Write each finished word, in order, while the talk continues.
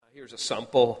Here's a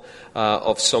sample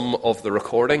of some of the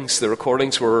recordings. The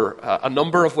recordings were, a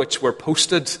number of which were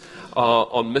posted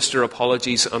on Mr.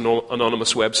 Apology's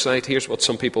anonymous website. Here's what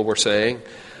some people were saying.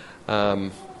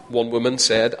 One woman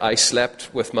said, "I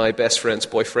slept with my best friend's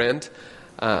boyfriend,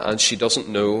 and she doesn't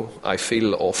know. I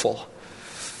feel awful.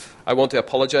 I want to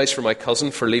apologise for my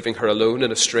cousin for leaving her alone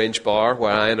in a strange bar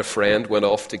where I and a friend went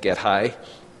off to get high.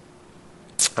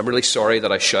 I'm really sorry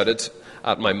that I shouted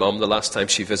at my mum the last time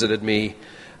she visited me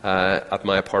at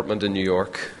my apartment in New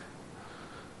York."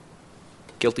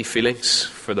 Guilty feelings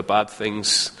for the bad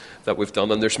things that we've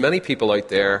done. And there's many people out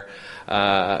there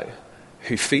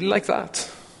who feel like that.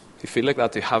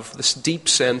 Who have this deep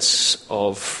sense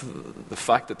of the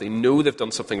fact that they know they've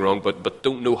done something wrong, but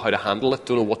don't know how to handle it,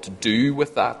 don't know what to do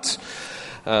with that.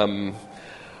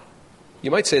 You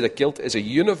might say that guilt is a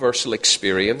universal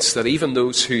experience, that even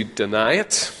those who deny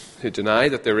it, who deny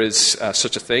that there is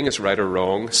such a thing as right or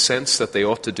wrong, sense that they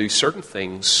ought to do certain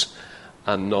things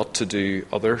and not to do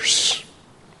others.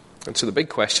 And so the big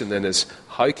question then is,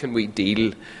 how can we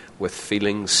deal with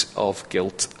feelings of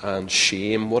guilt and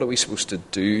shame? What are we supposed to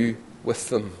do with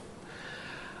them?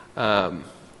 Well,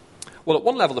 at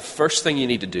one level, the first thing you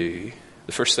need to do,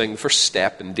 the first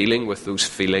step in dealing with those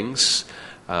feelings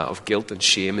of guilt and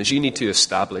shame is you need to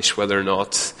establish whether or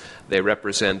not they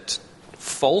represent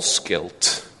false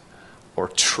guilt or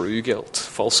true guilt.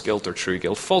 False guilt or true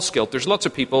guilt. False guilt, there's lots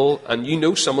of people, and you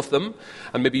know some of them,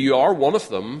 and maybe you are one of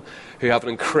them, who have an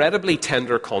incredibly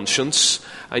tender conscience,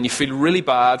 and you feel really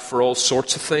bad for all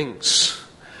sorts of things.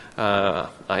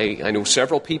 I know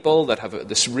several people that have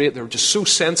they're just so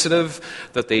sensitive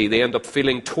that they end up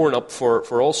feeling torn up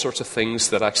for all sorts of things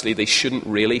that actually they shouldn't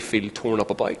really feel torn up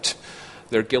about.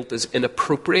 Their guilt is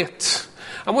inappropriate.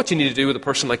 And what you need to do with a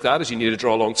person like that is you need to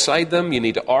draw alongside them, you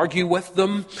need to argue with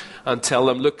them and tell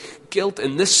them, look, guilt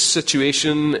in this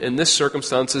situation, in this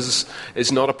circumstances,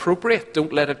 is not appropriate.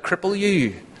 Don't let it cripple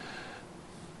you.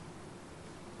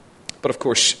 But of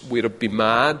course, we'd be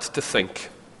mad to think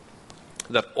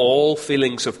that all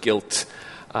feelings of guilt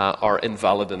are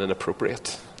invalid and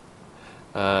inappropriate.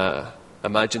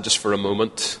 Imagine just for a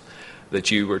moment that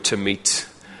you were to meet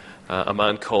a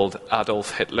man called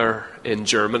Adolf Hitler in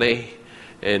Germany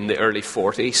in the early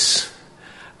 40s,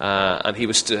 and he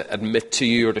was to admit to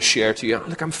you or to share to you,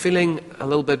 look, I'm feeling a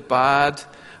little bit bad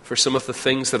for some of the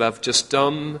things that I've just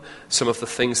done, some of the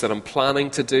things that I'm planning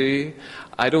to do.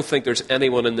 I don't think there's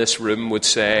anyone in this room would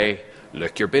say,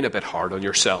 look, you're being a bit hard on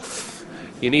yourself.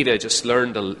 You need to just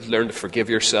learn to forgive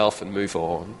yourself and move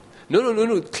on.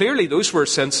 No. Clearly those were a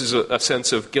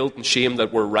sense of guilt and shame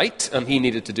that were right, and he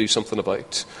needed to do something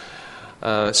about.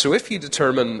 So if you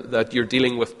determine that you're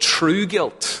dealing with true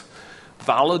guilt,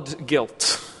 valid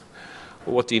guilt,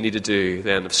 what do you need to do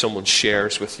then if someone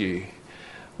shares with you?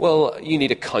 Well, you need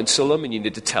to counsel them and you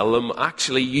need to tell them,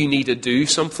 actually, you need to do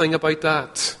something about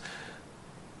that.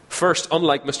 First,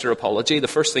 unlike Mr. Apology, the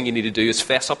first thing you need to do is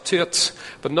fess up to it,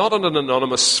 but not on an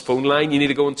anonymous phone line. You need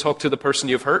to go and talk to the person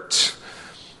you've hurt.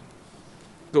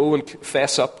 Go and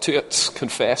fess up to it,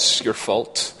 confess your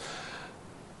fault.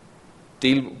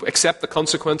 Accept the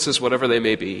consequences, whatever they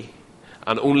may be,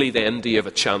 and only then do you have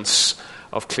a chance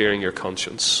of clearing your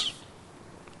conscience.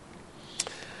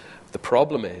 The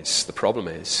problem is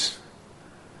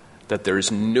that there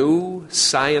is no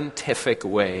scientific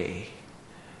way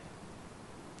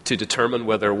to determine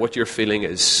whether what you're feeling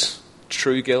is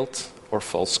true guilt or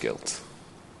false guilt.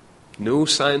 No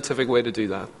scientific way to do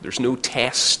that. There's no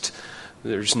test,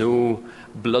 there's no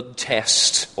blood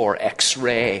test or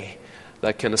X-ray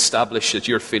that can establish that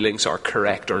your feelings are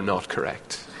correct or not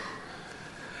correct.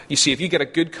 You see, if you get a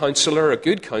good counsellor,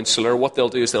 what they'll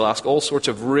do is they'll ask all sorts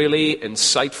of really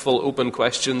insightful, open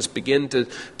questions, begin to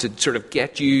sort of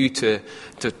get you to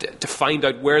find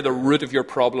out where the root of your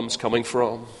problem's coming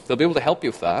from. They'll be able to help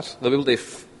you with that. They'll be able to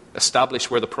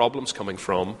establish where the problem's coming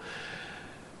from.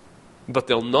 But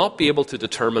they'll not be able to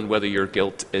determine whether your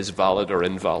guilt is valid or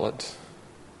invalid.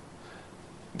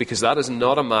 Because that is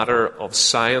not a matter of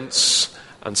science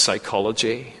and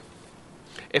psychology.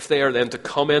 If they are then to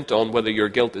comment on whether your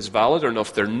guilt is valid or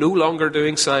not, they're no longer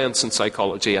doing science and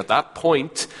psychology. At that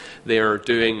point, they are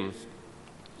doing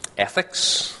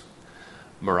ethics,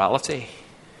 morality,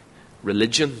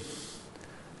 religion,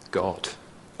 God,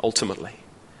 ultimately.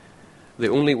 The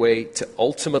only way to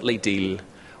ultimately deal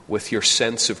with your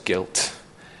sense of guilt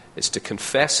is to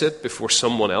confess it before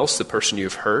someone else, the person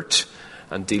you've hurt,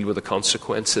 and deal with the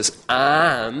consequences,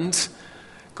 and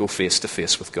go face to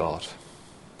face with God.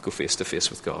 Go face to face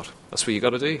with God. That's what you've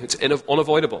got to do. It's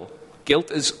unavoidable. Guilt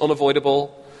is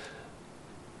unavoidable.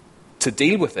 To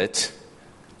deal with it,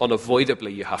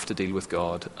 unavoidably you have to deal with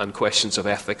God and questions of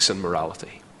ethics and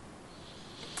morality.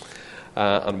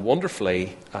 And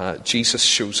wonderfully, Jesus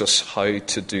shows us how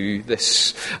to do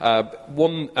this.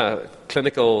 One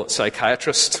clinical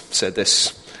psychiatrist said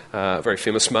this, a very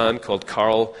famous man called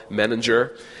Karl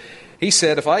Menninger. He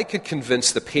said, if I could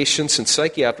convince the patients in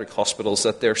psychiatric hospitals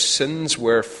that their sins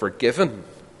were forgiven,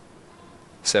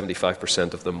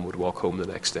 75% of them would walk home the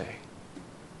next day.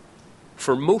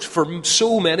 For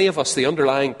so many of us, the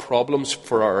underlying problems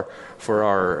for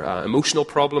our emotional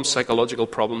problems, psychological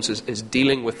problems, is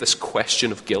dealing with this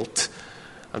question of guilt,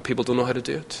 and people don't know how to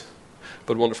do it.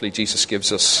 But wonderfully, Jesus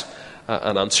gives us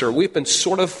an answer. We've been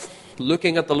sort of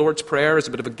looking at the Lord's Prayer as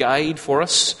a bit of a guide for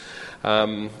us,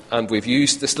 and we've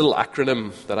used this little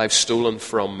acronym that I've stolen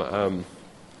from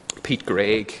Pete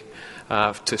Greig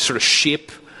to sort of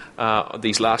shape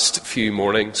these last few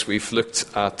mornings. We've looked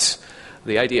at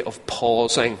the idea of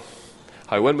pausing.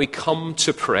 How when we come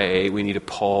to pray, we need to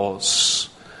pause.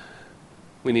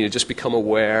 We need to just become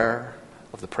aware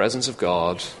of the presence of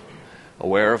God,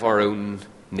 aware of our own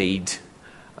need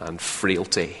and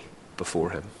frailty before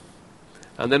Him.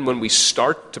 And then when we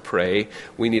start to pray,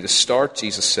 we need to start,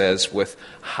 Jesus says, with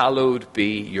hallowed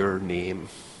be your name.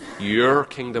 Your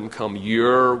kingdom come,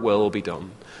 your will be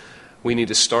done. We need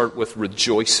to start with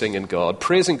rejoicing in God,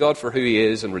 praising God for who He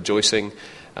is and rejoicing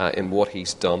in what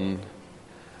He's done.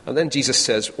 And then Jesus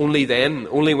says, only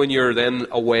when you're then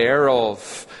aware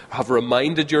of, have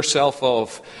reminded yourself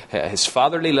of His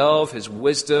fatherly love, His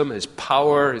wisdom, His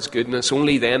power, His goodness,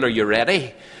 only then are you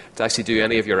ready to actually do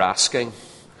any of your asking.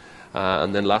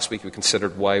 And then last week we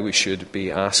considered why we should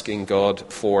be asking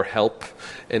God for help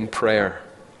in prayer.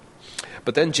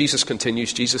 But then Jesus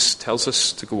continues. Jesus tells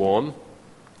us to go on,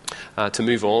 to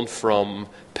move on from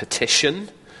petition,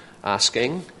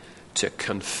 asking, to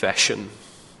confession.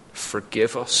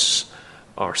 Forgive us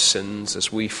our sins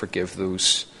as we forgive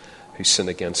those who sin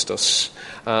against us.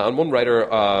 And one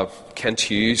writer, Kent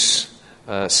Hughes,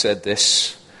 said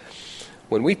this: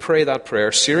 when we pray that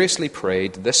prayer, seriously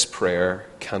prayed, this prayer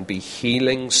can be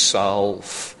healing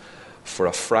salve for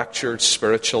a fractured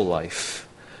spiritual life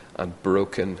and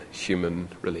broken human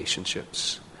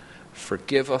relationships.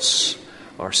 Forgive us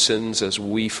our sins as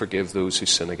we forgive those who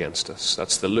sin against us.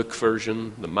 That's the Luke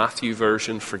version. The Matthew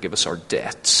version, forgive us our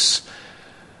debts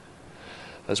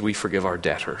as we forgive our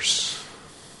debtors.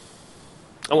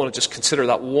 I want to just consider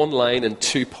that one line in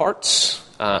two parts,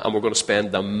 and we're going to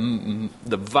spend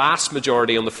the vast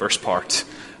majority on the first part.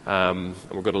 And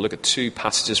we're going to look at two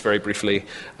passages very briefly.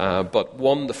 But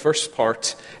the first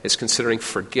part is considering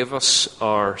forgive us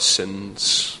our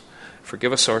sins.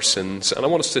 Forgive us our sins. And I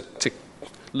want us to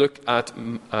look at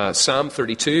Psalm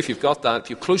 32. If you've got that, if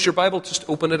you close your Bible, just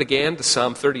open it again to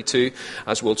Psalm 32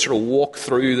 as we'll sort of walk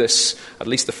through this, at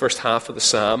least the first half of the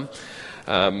Psalm.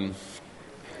 And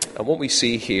what we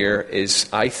see here is,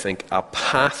 I think, a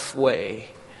pathway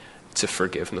to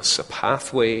forgiveness. A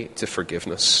pathway to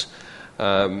forgiveness.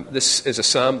 This is a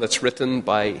psalm that's written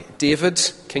by David,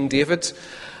 King David,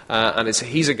 and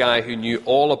he's a guy who knew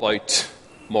all about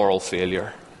moral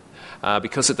failure.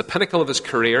 Because at the pinnacle of his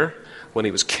career, when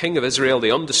he was king of Israel,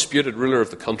 the undisputed ruler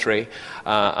of the country,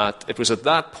 it was at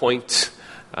that point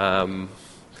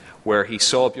where he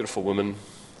saw a beautiful woman.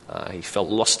 He felt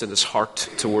lust in his heart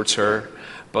towards her,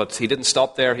 but he didn't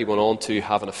stop there. He went on to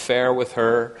have an affair with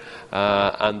her,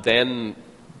 and then,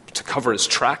 to cover his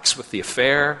tracks with the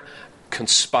affair,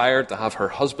 conspired to have her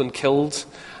husband killed,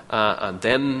 and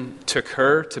then took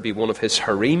her to be one of his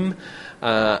harem,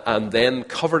 and then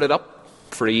covered it up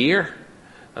for a year,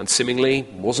 and seemingly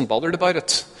wasn't bothered about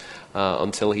it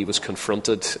until he was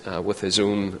confronted with his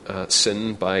own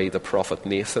sin by the prophet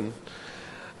Nathan.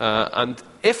 And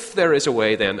if there is a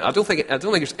way, then I don't think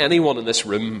there's anyone in this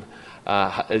room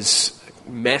is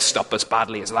messed up as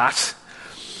badly as that.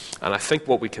 And I think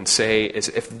what we can say is,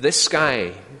 if this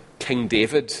guy, King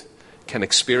David, can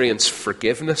experience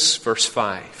forgiveness, verse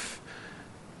 5,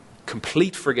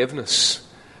 complete forgiveness,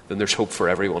 then there's hope for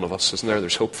every one of us, isn't there?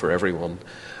 There's hope for everyone.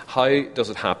 How does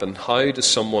it happen? How does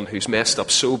someone who's messed up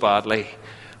so badly,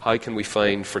 how can we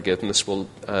find forgiveness? Well,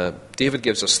 David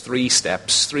gives us three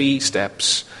steps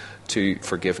to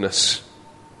forgiveness.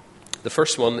 The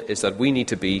first one is that we need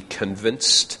to be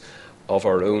convinced of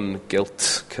our own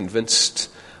guilt. Convinced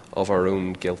of our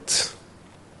own guilt.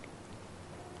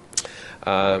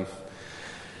 I've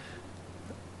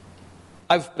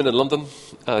been in London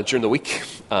during the week.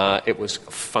 It was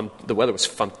the weather was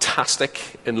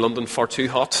fantastic in London, far too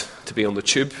hot to be on the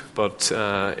tube, but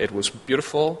it was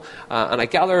beautiful. And I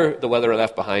gather the weather I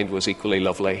left behind was equally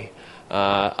lovely.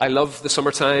 I love the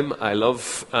summertime. I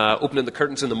love opening the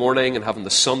curtains in the morning and having the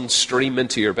sun stream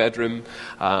into your bedroom.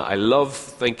 I love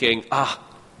thinking,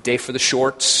 Day for the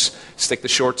shorts, stick the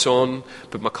shorts on,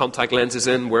 put my contact lenses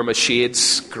in, wear my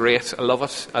shades. Great, I love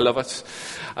it.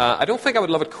 I don't think I would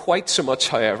love it quite so much,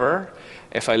 however,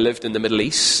 if I lived in the Middle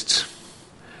East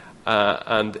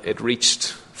and it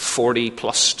reached 40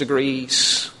 plus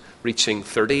degrees, reaching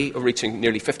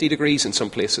nearly 50 degrees in some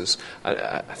places.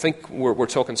 I think we're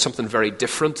talking something very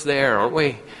different there, aren't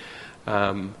we?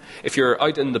 If you're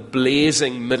out in the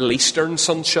blazing Middle Eastern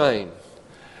sunshine,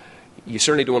 you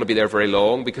certainly don't want to be there very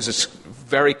long, because it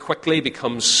very quickly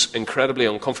becomes incredibly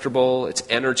uncomfortable. It's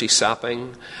energy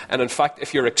sapping. And in fact,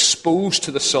 if you're exposed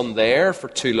to the sun there for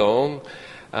too long,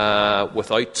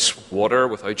 without water,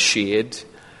 without shade,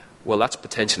 well, that's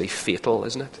potentially fatal,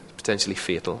 isn't it? Potentially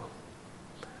fatal.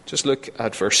 Just look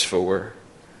at verse 4.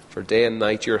 For day and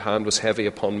night your hand was heavy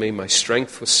upon me. My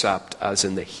strength was sapped as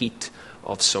in the heat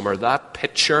of summer. That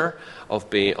picture of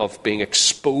being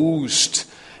exposed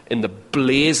in the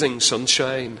blazing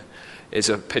sunshine is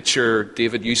a picture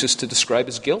David uses to describe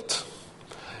his guilt.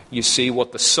 You see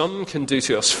what the sun can do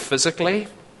to us physically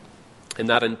in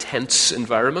that intense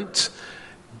environment,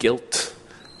 guilt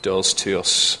does to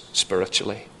us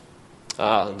spiritually.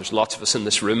 And there's lots of us in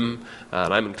this room,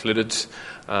 and I'm included,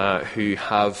 who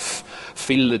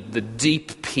feel the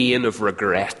deep pain of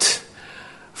regret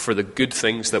for the good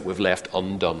things that we've left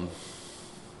undone.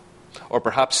 Or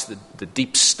perhaps the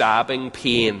deep stabbing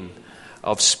pain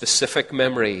of specific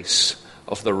memories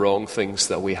of the wrong things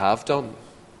that we have done.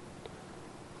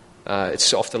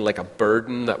 It's often like a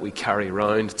burden that we carry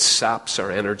around. It saps our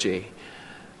energy,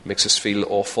 makes us feel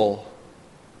awful.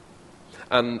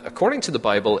 And according to the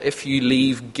Bible, if you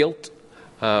leave guilt,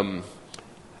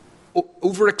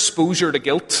 overexposure to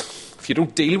guilt, if you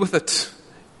don't deal with it,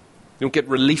 you don't get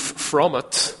relief from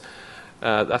it,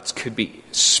 that could be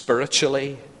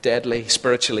spiritually deadly,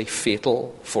 spiritually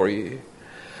fatal for you.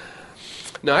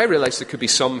 Now, I realize there could be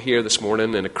some here this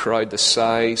morning in a crowd this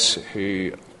size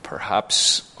who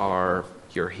perhaps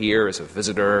you're here as a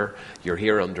visitor, you're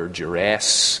here under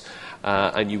duress,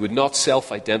 and you would not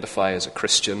self-identify as a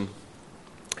Christian.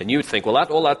 And you would think, well,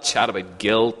 all that chat about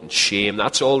guilt and shame,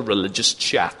 that's all religious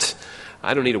chat.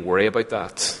 I don't need to worry about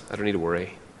that. I don't need to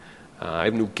worry. I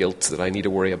have no guilt that I need to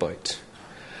worry about.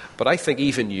 But I think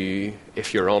even you,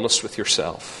 if you're honest with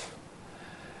yourself,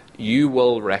 you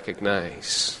will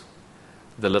recognize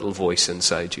the little voice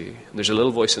inside you. And there's a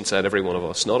little voice inside every one of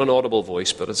us. Not an audible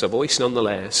voice, but it's a voice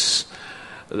nonetheless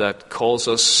that calls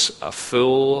us a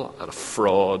fool and a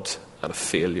fraud and a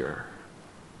failure.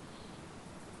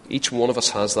 Each one of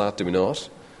us has that, do we not?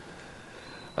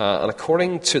 And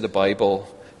according to the Bible,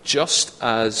 just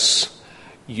as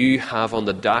you have on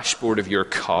the dashboard of your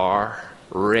car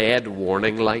red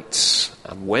warning lights,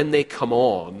 and when they come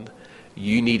on,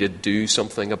 you need to do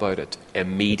something about it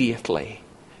immediately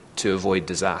to avoid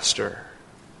disaster.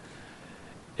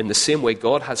 In the same way,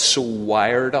 God has so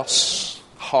hardwired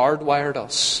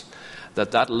us,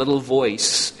 that little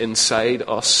voice inside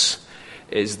us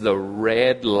is the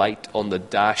red light on the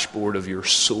dashboard of your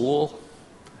soul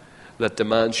that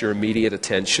demands your immediate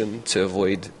attention to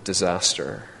avoid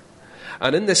disaster.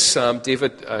 And in this psalm,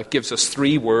 David gives us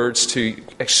 3 words to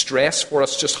stress for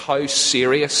us just how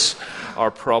serious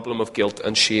our problem of guilt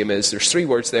and shame is. There's 3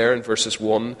 words there in verses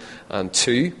 1 and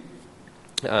 2.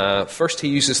 First, he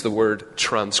uses the word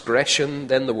transgression,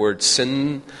 then the word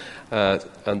sin,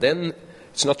 and then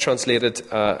it's not translated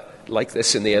like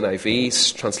this in the NIV.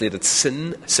 It's translated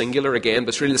sin, singular again, but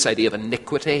it's really this idea of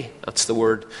iniquity. That's the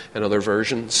word in other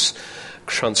versions.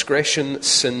 Transgression,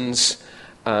 sins,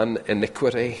 and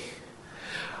iniquity.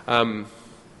 I'm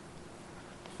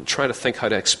trying to think how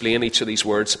to explain each of these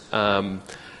words. Let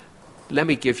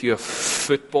me give you a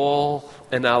football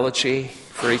analogy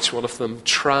for each one of them.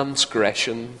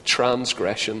 Transgression.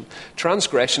 Transgression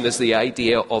is the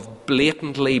idea of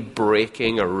blatantly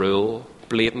breaking a rule.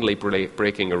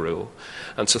 Breaking a rule.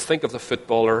 And so think of the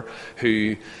footballer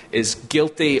who is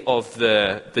guilty of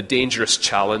the dangerous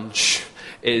challenge,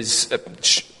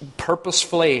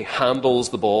 purposefully handles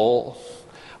the ball.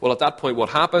 Well, at that point, what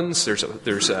happens?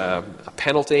 There's a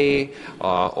penalty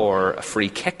or a free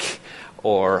kick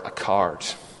or a card.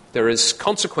 There is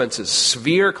consequences,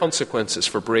 severe consequences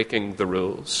for breaking the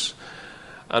rules.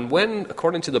 And when,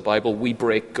 according to the Bible, we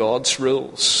break God's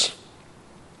rules,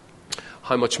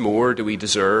 how much more do we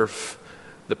deserve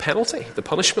the penalty, the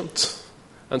punishment?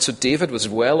 And so David was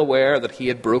well aware that he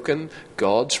had broken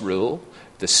God's rule,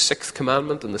 the 6th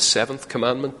commandment and the 7th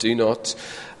commandment: do not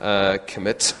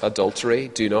commit adultery,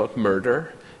 do not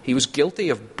murder. He was guilty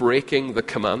of breaking the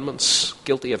commandments,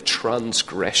 guilty of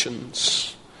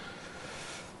transgressions.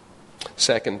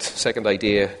 Second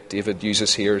idea David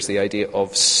uses here is the idea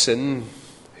of sin.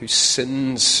 whose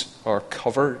sins are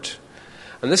covered.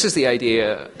 And this is the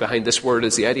idea behind this word,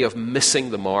 is the idea of missing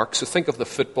the mark. So think of the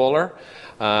footballer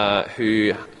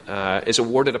who is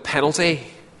awarded a penalty.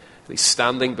 He's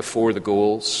standing before the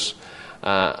goals,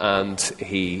 and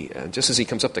he, just as he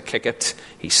comes up to kick it,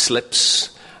 he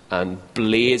slips and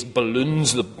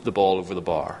balloons the ball over the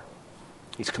bar.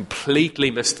 He's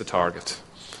completely missed the target.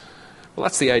 Well,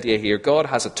 that's the idea here. God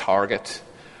has a target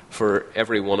for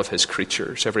every one of his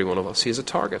creatures, every one of us. He has a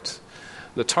target.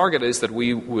 The target is that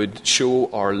we would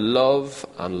show our love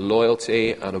and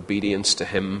loyalty and obedience to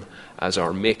him as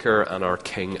our maker and our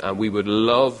king, and we would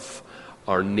love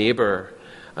our neighbour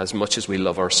as much as we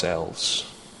love ourselves.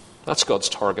 That's God's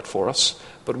target for us.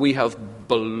 But we have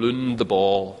ballooned the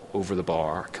ball over the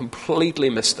bar, completely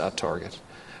missed that target.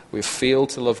 We've failed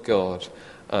to love God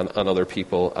and other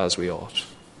people as we ought.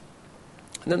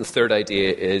 And then the third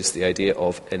idea is the idea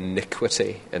of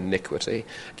iniquity. Iniquity.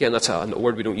 Again, that's a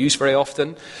word we don't use very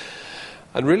often.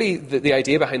 And really, the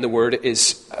idea behind the word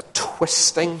is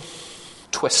twisting.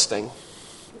 Twisting.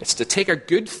 It's to take a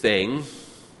good thing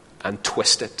and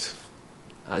twist it.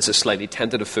 As a slightly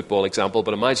tentative football example,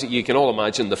 but you can all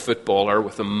imagine the footballer,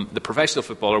 with the professional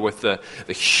footballer with the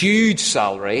huge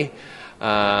salary.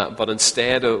 But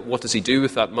instead, what does he do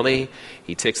with that money?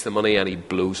 He takes the money and he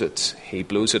blows it. He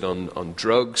blows it on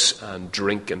drugs and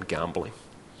drink and gambling.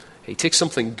 He takes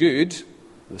something good,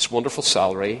 this wonderful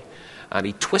salary, and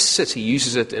he twists it. He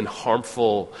uses it in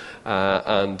harmful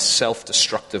and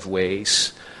self-destructive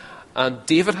ways. And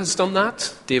David has done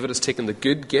that. David has taken the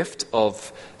good gift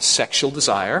of sexual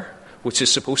desire, which is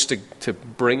supposed to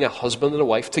bring a husband and a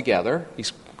wife together.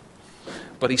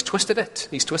 But he's twisted it.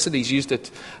 He's used it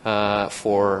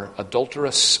for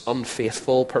adulterous,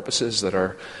 unfaithful purposes that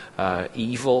are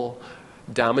evil,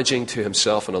 damaging to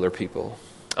himself and other people.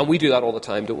 And we do that all the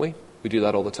time, don't we? We do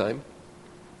that all the time.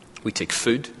 We take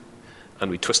food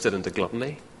and we twist it into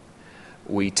gluttony.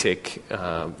 We take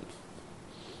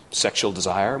sexual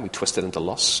desire and we twist it into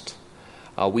lust.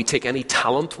 We take any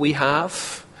talent we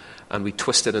have and we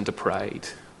twist it into pride.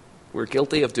 We're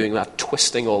guilty of doing that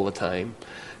twisting all the time.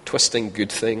 Twisting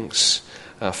good things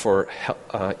for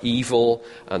evil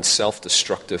and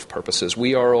self-destructive purposes.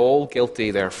 We are all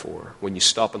guilty, therefore, when you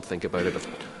stop and think about it,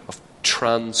 of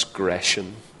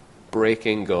transgression,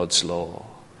 breaking God's law,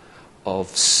 of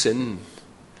sin,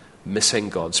 missing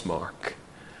God's mark,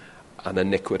 and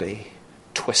iniquity,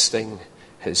 twisting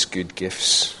his good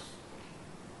gifts.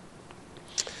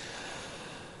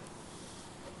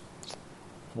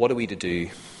 What are we to do?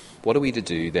 What are we to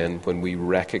do then when we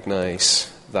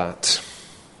recognize that?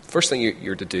 First thing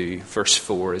you're to do, verse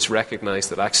 4, is recognize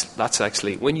that that's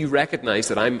actually, when you recognize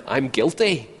that I'm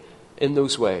guilty in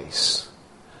those ways,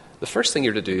 the first thing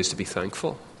you're to do is to be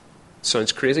thankful.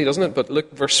 Sounds crazy, doesn't it? But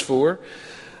look, verse 4,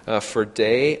 for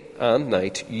day and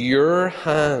night your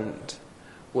hand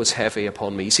was heavy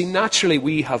upon me. See, naturally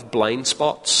we have blind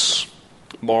spots,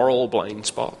 moral blind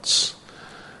spots.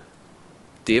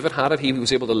 David had it. He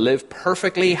was able to live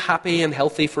perfectly happy and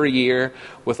healthy for a year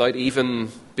without even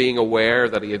being aware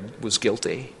that he was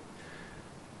guilty.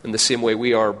 In the same way,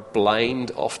 we are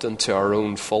blind often to our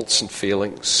own faults and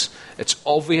failings. It's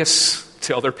obvious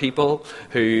to other people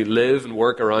who live and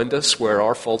work around us where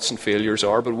our faults and failures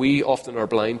are, but we often are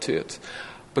blind to it.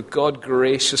 But God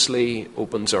graciously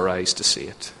opens our eyes to see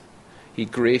it. He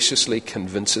graciously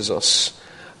convinces us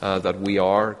that we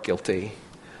are guilty.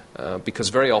 Because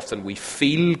very often we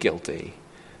feel guilty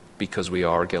because we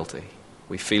are guilty.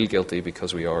 We feel guilty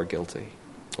because we are guilty.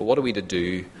 Well, what are we to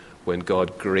do when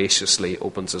God graciously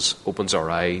opens our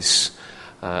eyes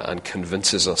and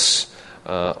convinces us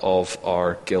of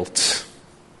our guilt?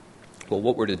 Well,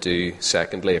 what we're to do,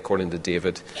 secondly, according to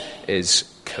David,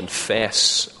 is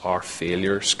confess our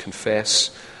failures. Confess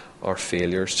our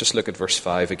failures. Just look at verse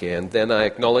 5 again. Then I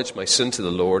acknowledged my sin to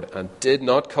the Lord and did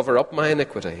not cover up my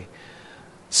iniquity.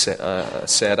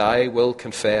 Said, I will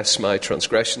confess my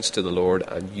transgressions to the Lord,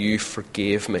 and you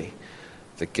forgave me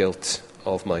the guilt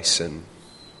of my sin.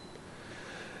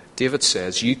 David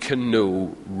says, you can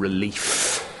know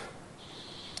relief,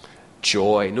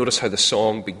 joy. Notice how the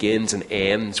song begins and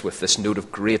ends with this note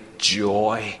of great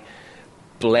joy.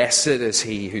 Blessed is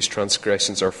he whose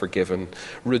transgressions are forgiven.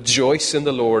 Rejoice in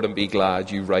the Lord and be glad,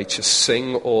 you righteous.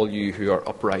 Sing, all you who are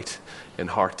upright in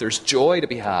heart. There's joy to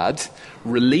be had,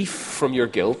 relief from your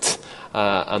guilt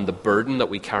and the burden that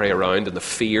we carry around and the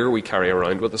fear we carry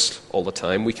around with us all the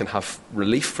time. We can have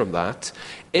relief from that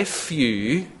if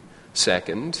you,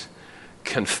 second,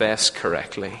 confess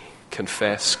correctly.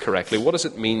 Confess correctly. What does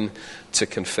it mean to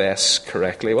confess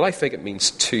correctly? Well, I think it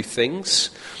means two things.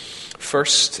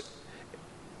 First,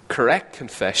 correct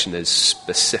confession is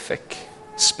specific.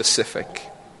 specific.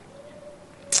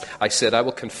 I said, I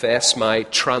will confess my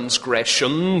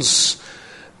transgressions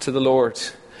to the Lord.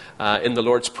 In the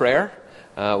Lord's Prayer,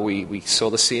 we saw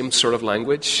the same sort of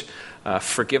language.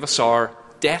 Forgive us our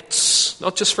debts.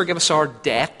 Not just forgive us our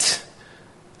debt.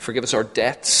 Forgive us our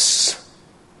debts.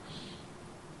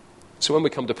 So when we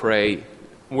come to pray,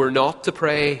 we're not to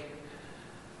pray,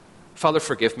 Father,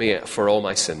 forgive me for all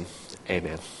my sin.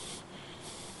 Amen.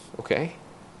 Okay?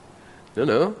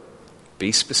 No.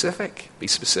 Be specific. Be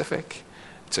specific.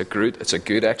 It's a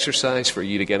good exercise for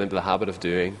you to get into the habit of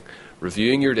doing,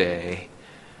 reviewing your day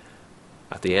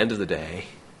at the end of the day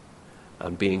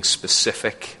and being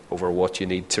specific over what you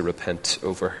need to repent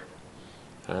over.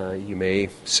 You may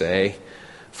say,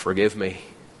 forgive me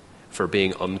for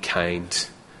being unkind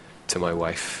to my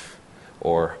wife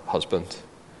or husband.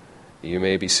 You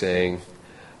may be saying,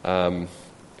 in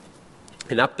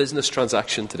that business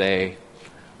transaction today,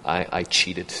 I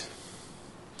cheated.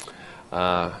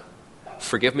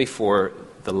 Forgive me for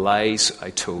the lies I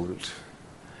told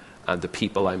and the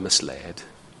people I misled.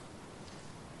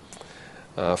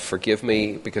 Forgive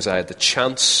me because I had the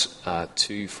chance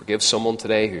to forgive someone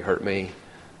today who hurt me,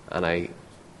 and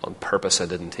on purpose I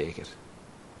didn't take it.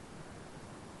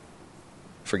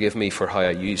 Forgive me for how I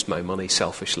used my money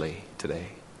selfishly today.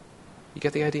 You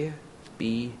get the idea?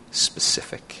 Be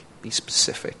specific. Be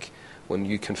specific when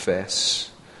you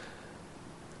confess.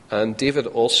 And David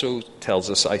also tells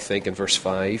us, I think, in verse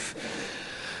 5,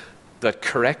 that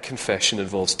correct confession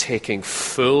involves taking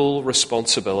full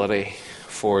responsibility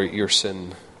for your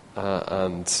sin.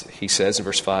 And he says in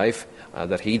verse 5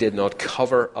 that he did not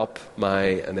cover up my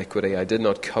iniquity. I did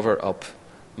not cover up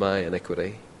my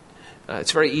iniquity.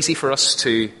 It's very easy for us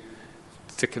to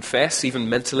confess, even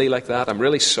mentally like that. I'm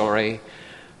really sorry,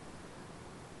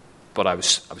 but I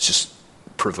was just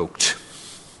provoked.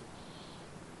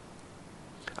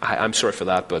 I'm sorry for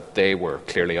that, but they were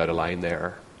clearly out of line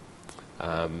there.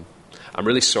 I'm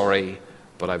really sorry,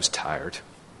 but I was tired.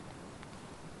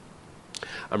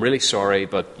 I'm really sorry,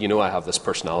 but I have this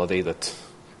personality that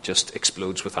just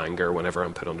explodes with anger whenever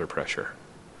I'm put under pressure.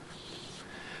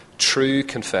 True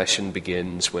confession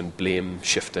begins when blame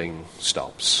shifting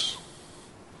stops.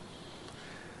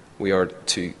 We are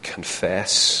to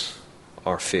confess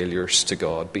our failures to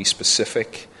God, be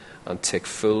specific, and take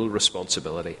full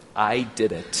responsibility. I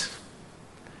did it.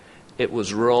 It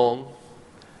was wrong.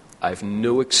 I've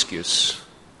no excuse,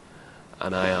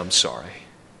 and I am sorry.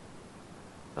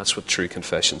 That's what true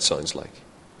confession sounds like.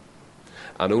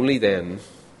 And only then,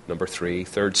 number 3,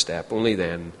 third step, only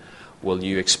then will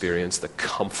you experience the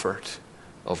comfort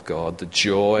of God, the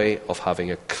joy of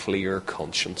having a clear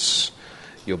conscience.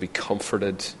 You'll be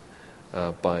comforted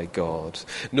by God.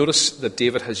 Notice that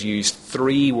David has used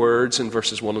 3 words in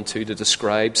verses 1 and 2 to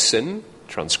describe sin,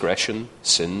 transgression,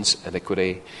 sins,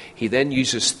 iniquity. He then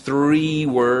uses 3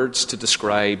 words to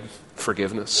describe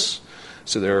forgiveness.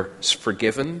 So they're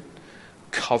forgiven,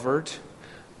 covered,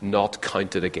 not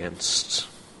counted against.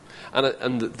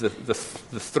 And the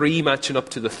 3 matching up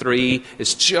to the 3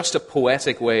 is just a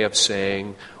poetic way of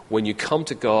saying when you come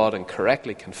to God and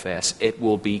correctly confess, it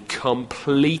will be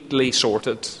completely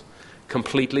sorted.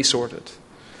 Completely sorted.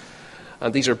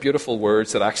 And these are beautiful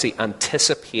words that actually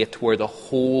anticipate where the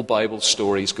whole Bible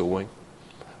story is going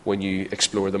when you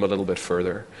explore them a little bit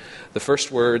further. The first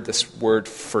word, this word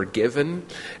forgiven,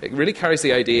 it really carries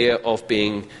the idea of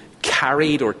being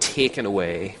carried or taken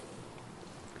away.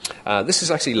 This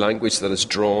is actually language that is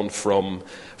drawn from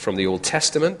the Old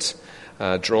Testament,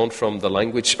 drawn from the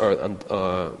language or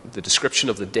the description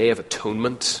of the Day of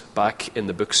Atonement back in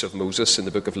the books of Moses, in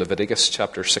the book of Leviticus,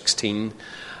 chapter 16.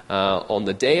 On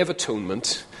the Day of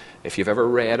Atonement, if you've ever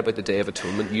read about the Day of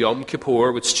Atonement, Yom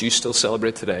Kippur, which Jews still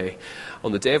celebrate today,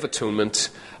 on the Day of Atonement,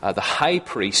 the high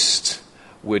priest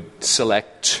would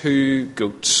select 2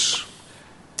 goats.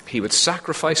 He would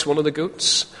sacrifice one of the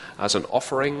goats as an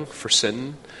offering for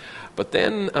sin, but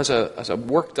then as a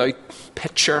worked out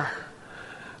picture,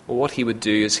 what he would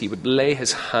do is he would lay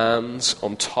his hands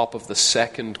on top of the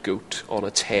second goat on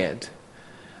its head,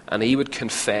 and he would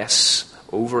confess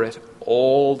over it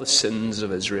all the sins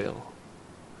of Israel.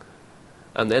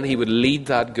 And then he would lead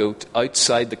that goat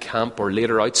outside the camp or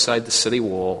later outside the city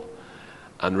wall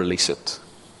and release it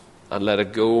and let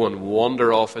it go and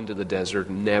wander off into the desert,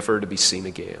 never to be seen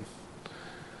again.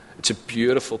 It's a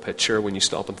beautiful picture when you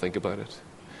stop and think about it.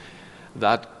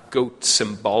 That goat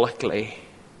symbolically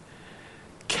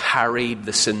carried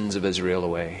the sins of Israel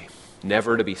away,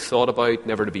 never to be thought about,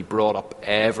 never to be brought up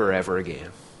ever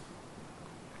again.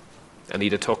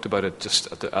 Anita talked about it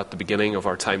just at the beginning of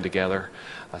our time together.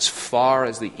 As far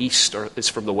as the east is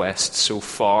from the west, so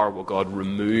far will God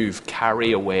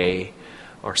carry away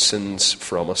our sins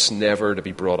from us, never to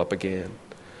be brought up again.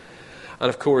 And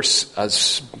of course,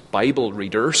 as Bible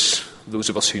readers, those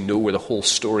of us who know where the whole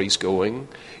story's going,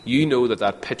 you know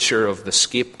that picture of the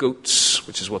scapegoats,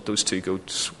 which is what those two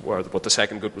goats were, what the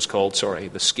second goat was called,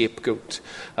 the scapegoat.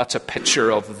 That's a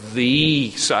picture of the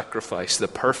sacrifice, the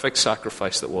perfect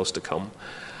sacrifice that was to come,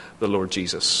 the Lord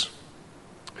Jesus,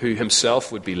 who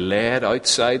himself would be led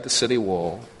outside the city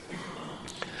wall,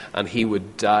 and he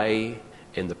would die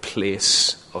in the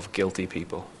place of guilty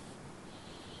people,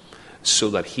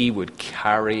 so that he would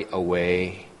carry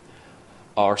away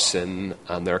our sin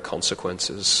and their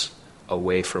consequences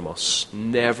away from us,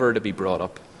 never to be brought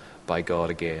up by God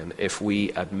again. If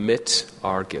we admit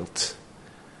our guilt,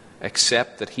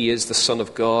 accept that he is the Son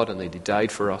of God and that he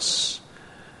died for us,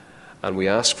 and we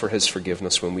ask for his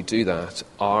forgiveness, when we do that,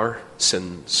 our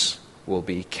sins will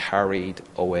be carried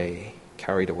away.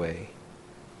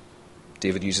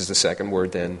 David uses the second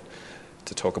word then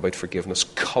to talk about forgiveness: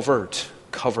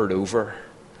 covered over.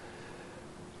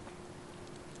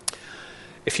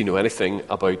 If you know anything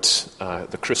about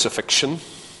the crucifixion,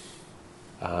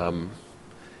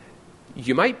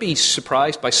 you might be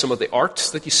surprised by some of the art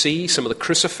that you see, some of the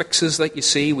crucifixes that you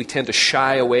see. We tend to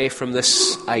shy away from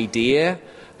this idea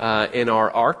in our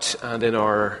art and in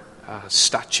our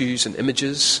statues and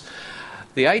images.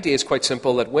 The idea is quite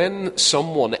simple, that when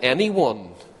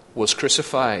anyone was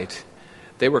crucified,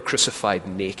 they were crucified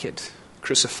naked.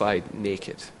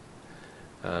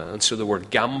 And so they were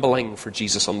gambling for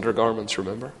Jesus' undergarments,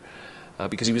 remember?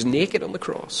 Because he was naked on the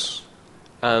cross.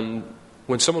 And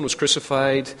when someone was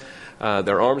crucified,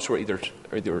 their arms were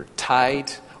either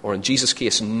tied, or in Jesus'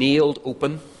 case, nailed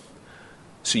open,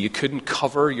 so you couldn't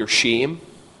cover your shame.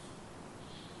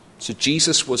 So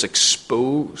Jesus was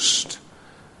exposed.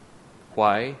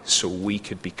 Why? So we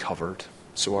could be covered.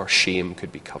 So our shame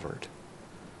could be covered.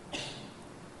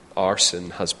 Our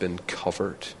sin has been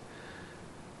covered.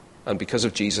 And because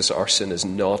of Jesus, our sin is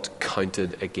not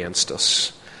counted against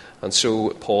us. And so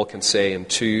Paul can say in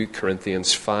 2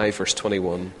 Corinthians 5, verse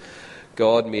 21,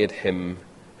 God made him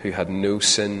who had no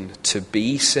sin to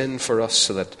be sin for us,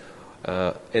 so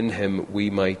that in him we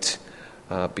might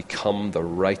become the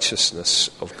righteousness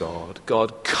of God.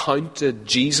 God counted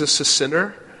Jesus a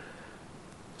sinner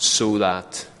so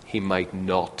that he might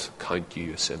not count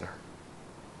you a sinner.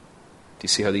 Do you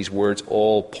see how these words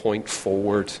all point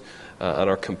forward and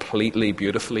are completely,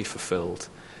 beautifully fulfilled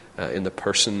in the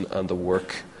person and the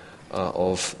work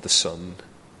of the Son?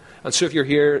 And so if you're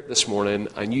here this morning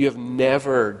and you have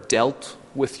never dealt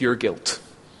with your guilt,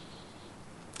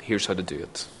 here's how to do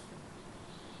it.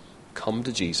 Come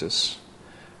to Jesus.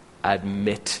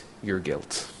 Admit your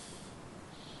guilt.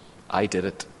 I did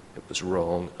it. It was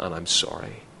wrong, and I'm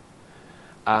sorry.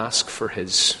 Ask for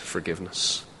his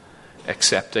forgiveness,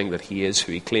 accepting that he is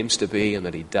who he claims to be and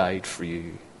that he died for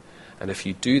you. And if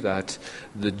you do that,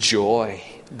 the joy,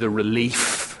 the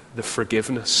relief, the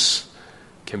forgiveness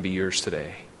can be yours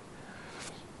today.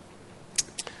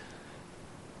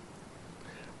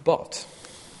 But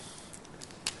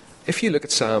if you look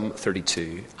at Psalm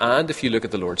 32 and if you look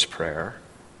at the Lord's Prayer,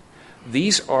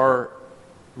 these are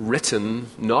written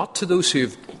not to those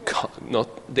who've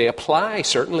they apply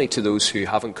certainly to those who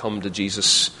haven't come to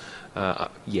Jesus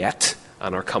yet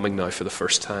and are coming now for the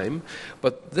first time.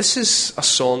 But this is a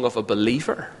song of a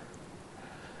believer.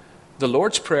 The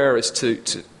Lord's Prayer is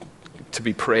to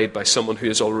be prayed by someone who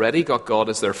has already got God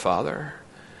as their Father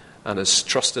and has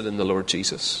trusted in the Lord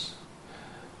Jesus.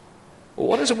 Well,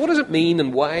 what does it mean,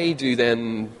 and why do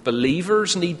then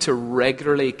believers need to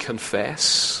regularly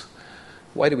confess?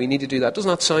 Why do we need to do that? Doesn't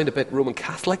that sound a bit Roman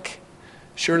Catholic?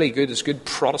 Surely good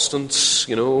Protestants,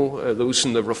 those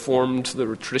in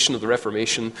the tradition of the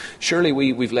Reformation, surely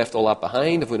we've left all that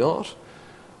behind, have we not?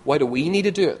 Why do we need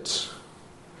to do it?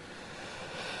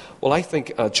 Well, I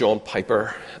think John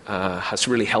Piper has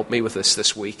really helped me with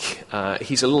this week.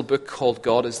 He's a little book called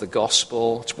God is the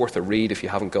Gospel. It's worth a read if you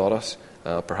haven't got it.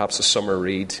 Perhaps a summer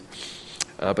read.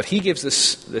 But he gives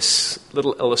this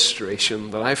little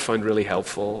illustration that I found really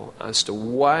helpful as to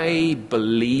why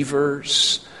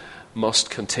believers must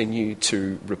continue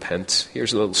to repent.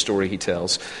 Here's a little story he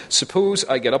tells. Suppose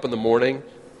I get up in the morning,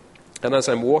 and as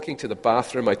I'm walking to the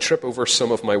bathroom, I trip over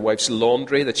some of my wife's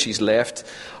laundry that she's left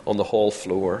on the hall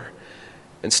floor.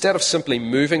 Instead of simply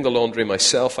moving the laundry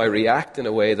myself, I react in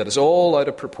a way that is all out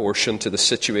of proportion to the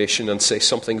situation and say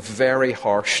something very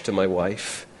harsh to my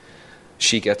wife.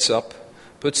 She gets up,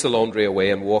 puts the laundry away,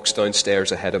 and walks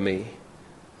downstairs ahead of me.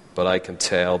 But I can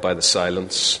tell by the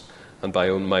silence and by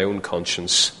my own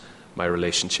conscience, my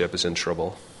relationship is in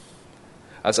trouble.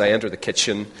 As I enter the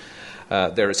kitchen,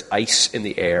 there is ice in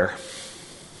the air.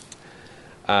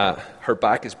 Her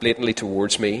back is blatantly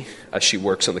towards me as she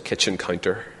works on the kitchen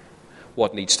counter.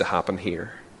 What needs to happen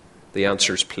here? The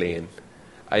answer is plain.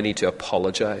 I need to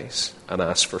apologize and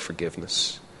ask for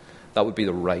forgiveness. That would be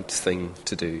the right thing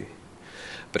to do.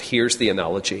 But here's the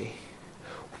analogy.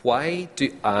 Why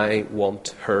do I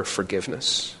want her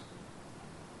forgiveness?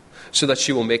 So that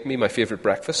she will make me my favorite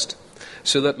breakfast?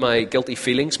 So that my guilty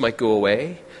feelings might go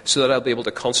away? So that I'll be able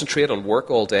to concentrate on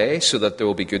work all day? So that there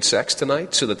will be good sex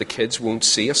tonight? So that the kids won't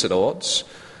see us at odds?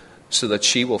 So that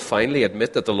she will finally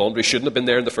admit that the laundry shouldn't have been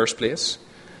there in the first place?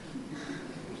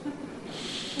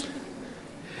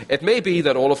 It may be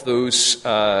that all of those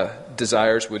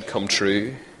desires would come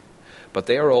true, but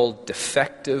they are all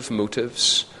defective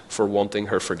motives for wanting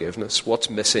her forgiveness. What's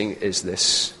missing is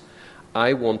this.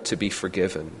 I want to be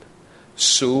forgiven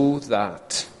so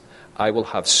that I will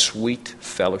have sweet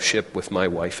fellowship with my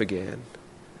wife again.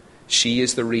 She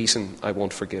is the reason I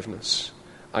want forgiveness.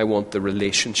 I want the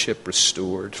relationship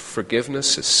restored.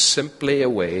 Forgiveness is simply a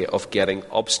way of getting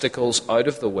obstacles out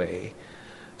of the way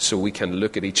so we can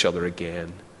look at each other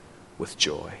again with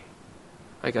joy.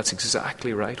 I think that's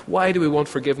exactly right. Why do we want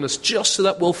forgiveness? Just so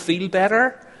that we'll feel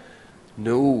better?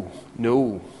 No.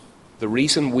 The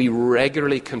reason we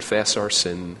regularly confess our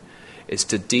sin is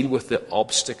to deal with the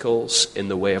obstacles in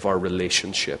the way of our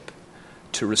relationship,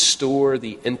 to restore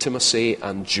the intimacy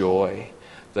and joy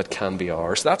that can be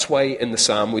ours. That's why in the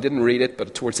psalm, we didn't read it,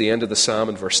 but towards the end of the psalm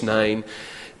in verse 9,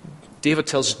 David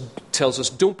tells us,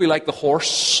 don't be like the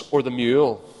horse or the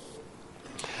mule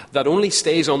that only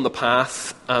stays on the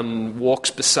path and walks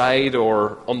beside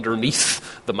or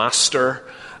underneath the master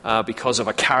because of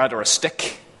a carrot or a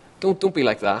stick. Don't be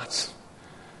like that.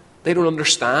 They don't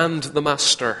understand the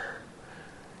master.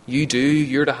 You do.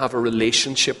 You're to have a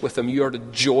relationship with him. You are to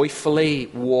joyfully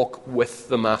walk with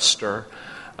the master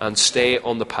and stay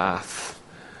on the path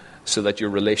so that your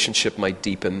relationship might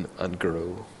deepen and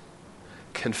grow.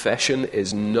 Confession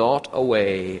is not a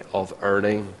way of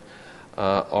earning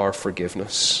our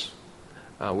forgiveness.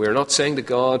 We're not saying to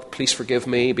God, please forgive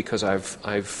me because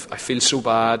I feel so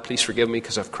bad. Please forgive me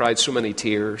because I've cried so many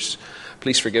tears.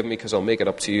 Please forgive me because I'll make it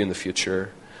up to you in the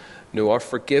future. No, our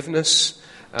forgiveness,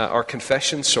 our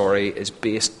confession, is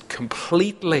based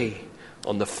completely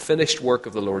on the finished work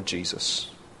of the Lord Jesus.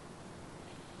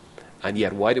 And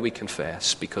yet, why do we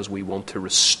confess? Because we want to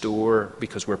restore,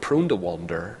 because we're prone to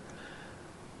wander,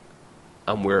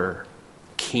 and we're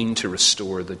keen to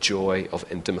restore the joy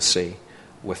of intimacy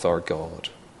with our God.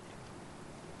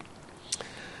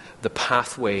 The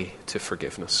pathway to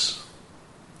forgiveness.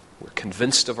 We're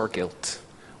convinced of our guilt.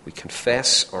 We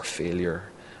confess our failure.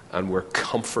 And we're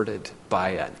comforted by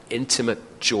an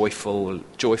intimate,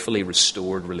 joyfully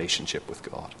restored relationship with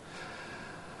God.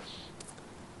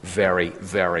 Very,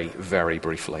 very, very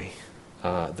briefly,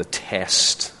 the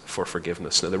test for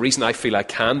forgiveness. Now, the reason I feel I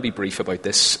can be brief about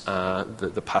this,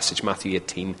 the passage, Matthew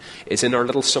 18, is in our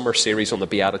little summer series on the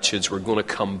Beatitudes, we're going to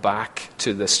come back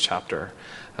to this chapter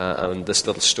and this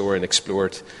little story and explore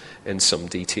it in some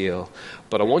detail.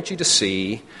 But I want you to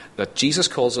see that Jesus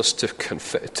calls us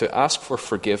to ask for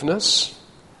forgiveness,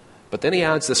 but then he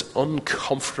adds this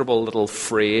uncomfortable little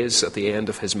phrase at the end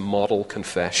of his model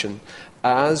confession,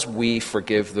 as we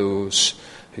forgive those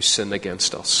who sin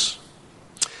against us.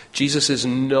 Jesus is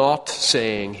not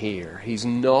saying here, he's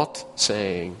not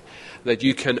saying that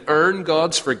you can earn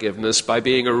God's forgiveness by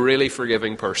being a really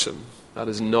forgiving person. That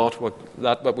is not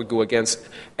what would go against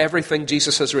everything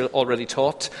Jesus has already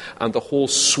taught and the whole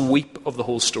sweep of the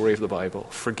whole story of the Bible.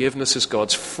 Forgiveness is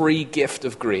God's free gift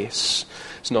of grace.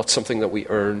 It's not something that we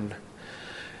earn.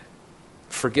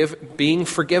 Being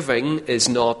forgiving is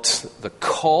not the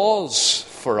cause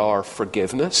for our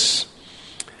forgiveness,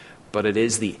 but it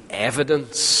is the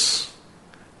evidence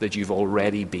that you've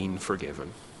already been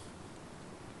forgiven.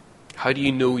 How do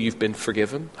you know you've been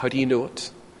forgiven? How do you know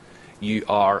it? You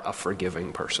are a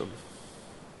forgiving person.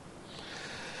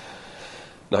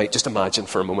 Now, just imagine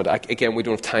for a moment. Again, we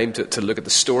don't have time to look at the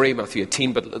story, Matthew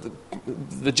 18, but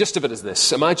the gist of it is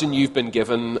this. Imagine you've been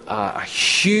given a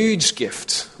huge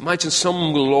gift. Imagine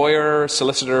some lawyer,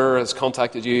 solicitor has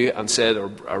contacted you and said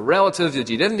a relative that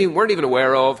you weren't even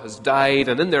aware of has died,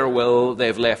 and in their will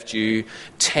they've left you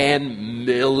 £10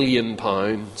 million,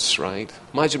 right?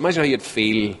 Imagine how you'd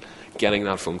feel getting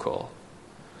that phone call.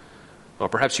 Or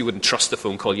perhaps you wouldn't trust the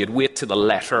phone call. You'd wait till the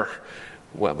letter,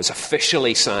 well, it was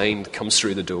officially signed, comes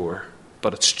through the door.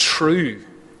 But it's true.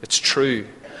 It's true.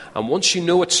 And once you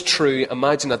know it's true,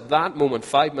 imagine at that moment,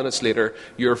 5 minutes later,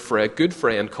 your good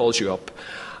friend calls you up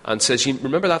and says, you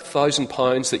remember that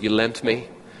 £1,000 that you lent me?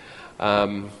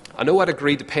 I know I'd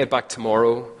agreed to pay it back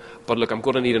tomorrow, but look, I'm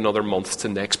going to need another month to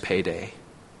next payday.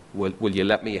 Will you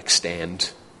let me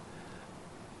extend?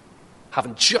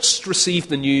 Having just received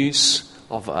the news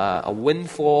of a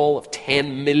windfall of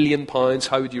 £10 million,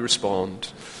 how would you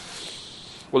respond?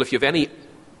 Well, if you have any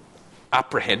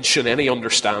apprehension, any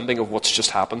understanding of what's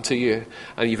just happened to you,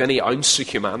 and you have any ounce of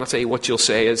humanity, what you'll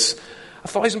say is,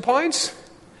 £1,000?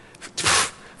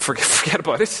 Forget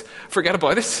about it. Forget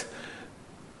about it.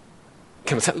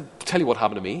 Can I tell you what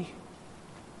happened to me?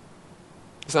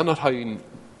 Is that not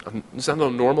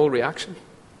a normal reaction?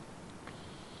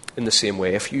 In the same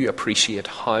way, if you appreciate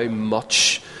how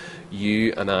much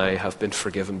you and I have been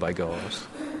forgiven by God,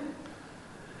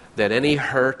 then any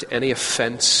hurt, any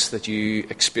offense that you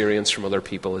experience from other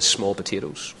people is small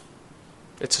potatoes.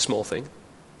 It's a small thing.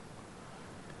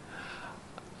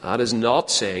 That is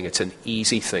not saying it's an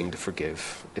easy thing to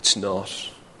forgive. It's not.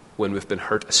 When we've been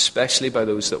hurt, especially by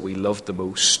those that we love the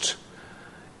most,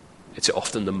 it's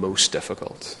often the most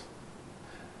difficult.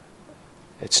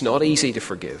 It's not easy to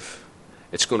forgive.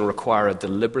 It's going to require a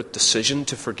deliberate decision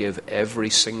to forgive every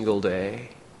single day.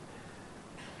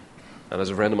 And as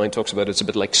a friend of mine talks about, it's a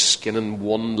bit like skinning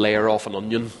one layer off an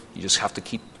onion. You just have to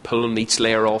keep pulling each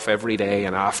layer off every day,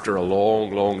 and after a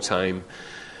long, long time,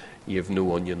 you have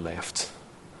no onion left.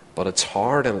 But it's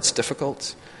hard and it's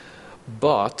difficult.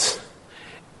 But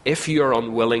if you're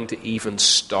unwilling to even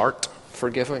start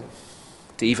forgiving,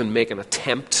 to even make an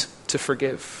attempt to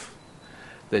forgive,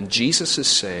 then Jesus is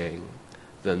saying,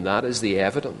 then that is the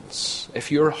evidence.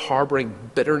 If you're harboring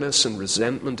bitterness and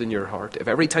resentment in your heart, if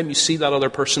every time you see that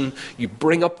other person, you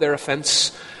bring up their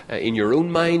offense in your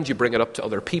own mind, you bring it up to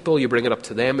other people, you bring it up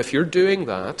to them, if you're doing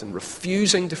that and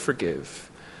refusing to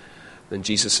forgive, then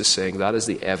Jesus is saying that is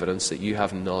the evidence that you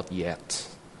have not yet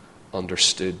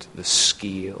understood the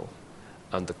scale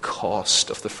and the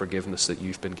cost of the forgiveness that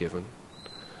you've been given.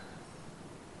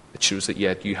 It shows that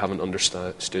yet you haven't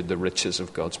understood the riches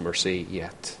of God's mercy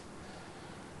yet.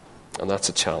 And that's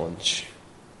a challenge.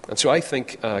 And so I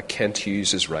think Kent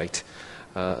Hughes is right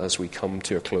as we come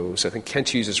to a close. I think Kent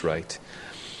Hughes is right.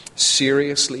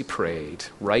 Seriously prayed,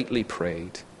 rightly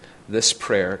prayed, this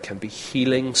prayer can be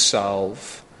healing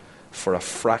salve for a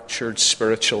fractured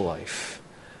spiritual life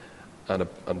and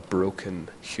broken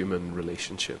human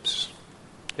relationships.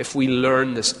 If we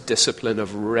learn this discipline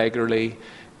of regularly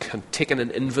taking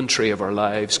an inventory of our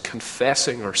lives,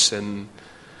 confessing our sin,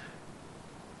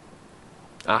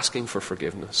 asking for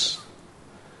forgiveness,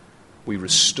 we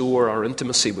restore our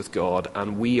intimacy with God,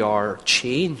 and we are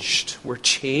changed. We're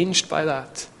changed by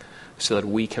that so that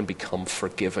we can become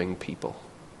forgiving people.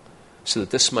 So that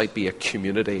this might be a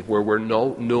community where we're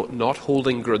not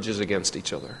holding grudges against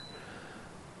each other.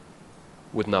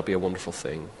 Wouldn't that be a wonderful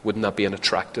thing? Wouldn't that be an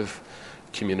attractive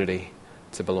community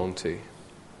to belong to?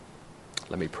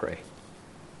 Let me pray.